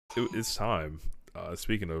it's time.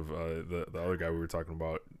 Speaking of the other guy we were talking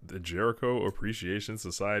about, the Jericho Appreciation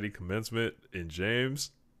Society commencement in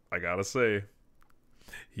James, I gotta say,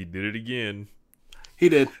 he did it again. He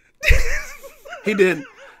did. He did.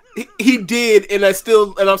 He did, and I'm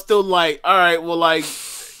still like, all right, well, like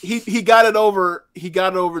he got it over. He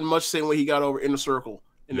got it over in much the same way he got over Inner Circle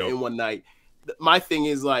Yep. in one night. My thing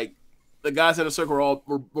is like the guys in the circle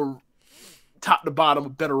were top to bottom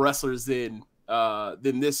better wrestlers than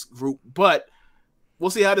this group, but we'll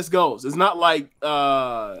see how this goes. It's not like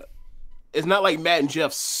Matt and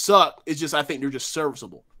Jeff suck. It's just I think they're just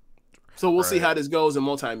serviceable. So we'll see Right. how this goes in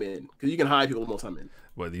multi-man because you can hide people in multi-man.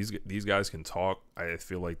 But these guys can talk. I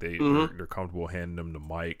feel like they're comfortable handing them the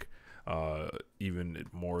mic, even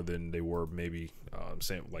more than they were maybe.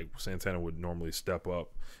 Like Santana would normally step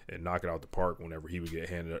up and knock it out the park whenever he would get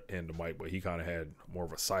handed the mic, but he kind of had more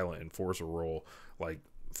of a silent enforcer role. Like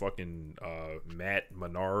fucking Matt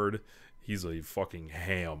Menard, he's a fucking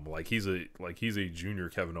ham. Like he's a junior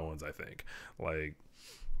Kevin Owens, I think. Like,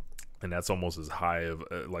 and that's almost as high of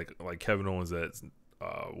like Kevin Owens that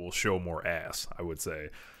will show more ass, I would say.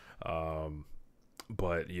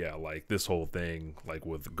 But yeah, like this whole thing, like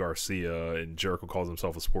with Garcia and Jericho calls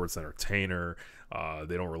himself a sports entertainer.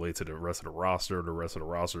 They don't relate to the rest of the roster. The rest of the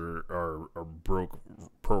roster are broke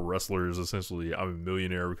pro wrestlers. Essentially, I'm a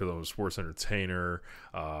millionaire because I'm a sports entertainer.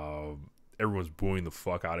 Everyone's booing the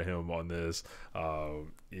fuck out of him on this.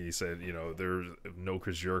 He said, there's no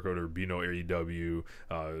Chris Jericho, there would be no AEW.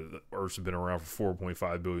 Earth's been around for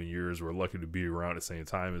 4.5 billion years. We're lucky to be around at the same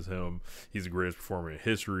time as him. He's the greatest performer in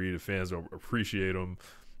history. The fans don't appreciate him.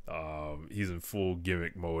 He's in full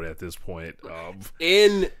gimmick mode at this point.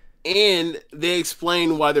 And they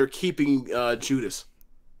explain why they're keeping Judas.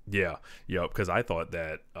 Yeah, because I thought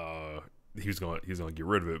that he was gonna get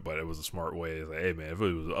rid of it, but it was a smart way. It's like, hey man, if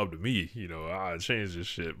it was up to me, I'd change this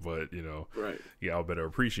shit. But right, y'all better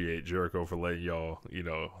appreciate Jericho for letting y'all,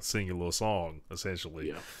 sing a little song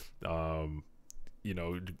essentially. Yeah.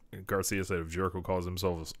 Garcia said if Jericho calls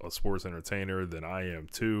himself a sports entertainer, then I am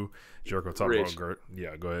too. Jericho talked about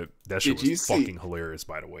yeah, go ahead. That shit was fucking hilarious,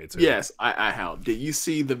 by the way, too. Yes, I how did you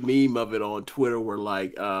see the meme of it on Twitter where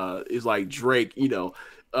like it's like Drake,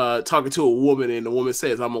 talking to a woman and the woman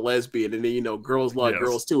says I'm a lesbian and then girls like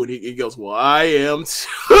girls too and he goes, well, I am too.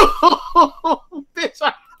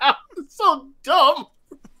 Bitch, I'm so dumb.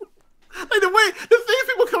 Like the things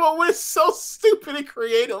people come up with is so stupid and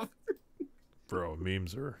creative. Bro,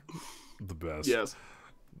 memes are the best. Yes.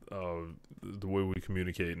 The way we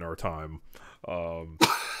communicate in our time.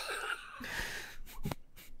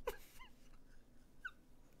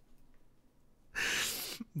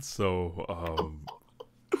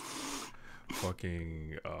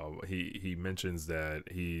 He mentions that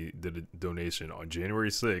he did a donation on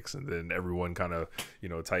January 6th, and then everyone kind of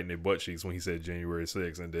tightened their butt cheeks when he said January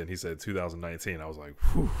 6th, and then he said 2019. I was like,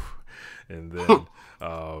 whew. And then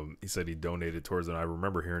he said he donated towards it. I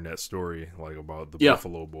remember hearing that story like about the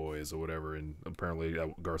Buffalo Boys or whatever, and apparently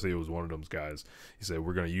Garcia was one of those guys. He said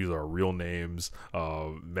we're gonna use our real names,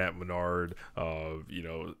 Matt Menard,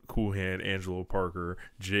 Cool Hand, Angelo Parker,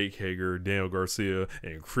 Jake Hager, Daniel Garcia,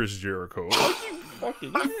 and Chris Jericho.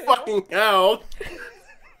 Fucking hell.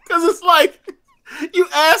 Because it's like, you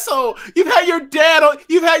asshole. You've had your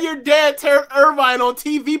dad Terry Irvine on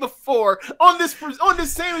TV before on this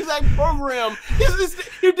same exact program.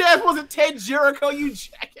 Your dad wasn't Ted Jericho, you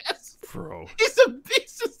jackass. Bro. He's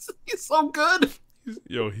so good.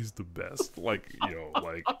 He's the best.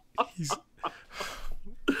 He's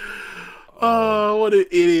oh, what an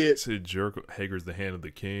idiot. Said Jericho Hager's the hand of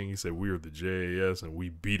the king. He said we are the JAS and we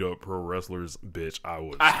beat up pro wrestlers. Bitch, I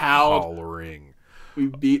was hollering. We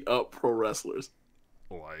beat up pro wrestlers.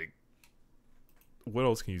 Like, what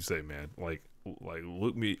else can you say, man? Like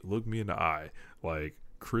look me in the eye. Like,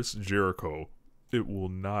 Chris Jericho, it will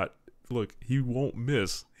not look. He won't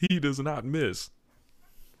miss. He does not miss.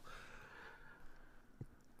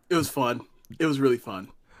 It was fun. It was really fun.